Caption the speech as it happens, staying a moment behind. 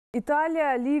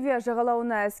Италия Ливия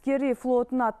жағалауына әскери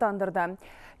флотын аттандырды.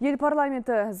 Ел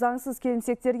парламенті заңсыз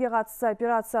келімсектерге қатысты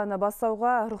операцияны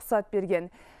бастауға рұқсат берген.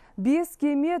 5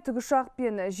 кеме, тікұшақ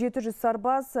пен 700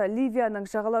 сарбаз Ливияның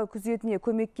жағалау күзетіне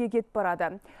көмекке кетіп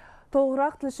барады.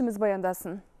 Толығырақ тілшіміз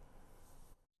баяндасын.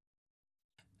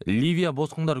 Ливия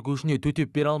босқындар көшіне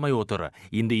төтеп бере алмай отыр.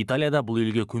 Енді Италияда бұл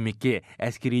елге көмекке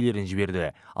әскерилерін жіберді.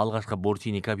 Алғашқы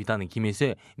Бортини капитаны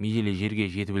кемесі межелі жерге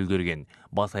жетіп үлгерген.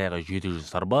 Бас аяғы 700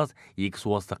 сарбаз, 2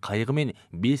 суасты қайығы мен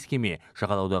 5 кеме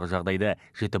жағалаудағы жағдайды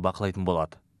жіті бақылайтын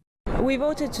болады.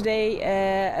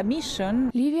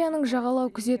 Ливияның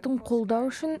жағалау күзетін қолдау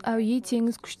үшін әуе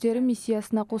теңіз күштері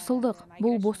миссиясына қосылдық.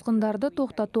 Бұл босқындарды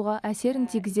тоқтатуға әсерін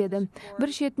тигізеді.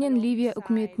 Бір шетінен Ливия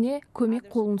үкіметіне көмек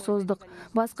қолын создық.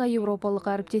 Басқа еуропалық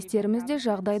әріптестеріміз де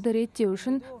жағдайды реттеу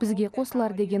үшін бізге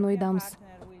қосылар деген ойдамыз.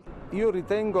 Бұл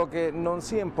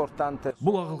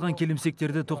ағылған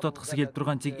келімсектерді тоқтатқысы келіп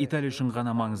тұрған тек Италия үшін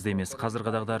ғана маңызды емес.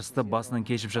 Қазіргі дағдарысты басынан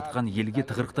кешіп жатқан елге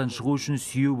тығырықтан шығу үшін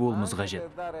сүйеу болуымыз қажет.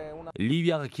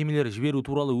 Ливияға кемелер жіберу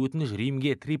туралы өтініш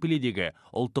Римге Триполидегі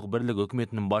ұлттық бірлік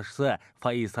үкіметінің басшысы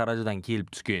Фаиз Сараждан келіп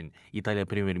түскен. Италия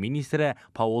премьер-министрі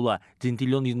Паоло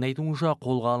Джентилонидың айтуынша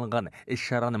қолға алынған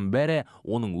іс-шараның бәрі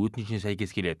оның өтінішіне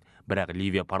сәйкес келеді. Бірақ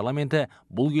Ливия парламенті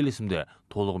бұл келісімді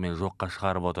толығымен жоққа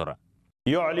шығарып отыр.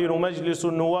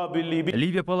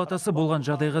 Ливия палатасы болған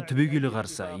жағдайға түбегейлі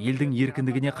қарсы. Елдің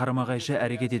еркіндігіне қарама-қайшы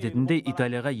әрекет ететінде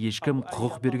Италияға ешкім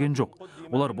құқық берген жоқ.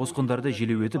 Олар босқындарды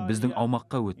желеу етіп біздің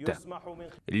аумаққа өтті.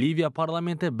 Ливия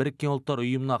парламенті Біріккен ұлттар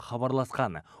ұйымына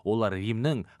хабарласқан. Олар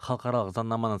Римнің халықаралық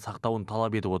заңнаманы сақтауын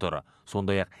талап етіп отыр.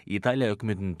 Сондай-ақ Италия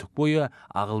үкіметінің түп бойы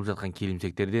ағылып жатқан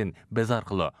келімсектерден біз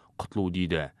арқылы құтылу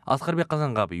дейді. Асқарбек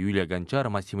Қазанғап, Юлия Гончар,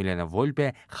 Массимилиано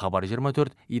Вольпе, Хабар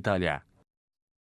 24, Италия.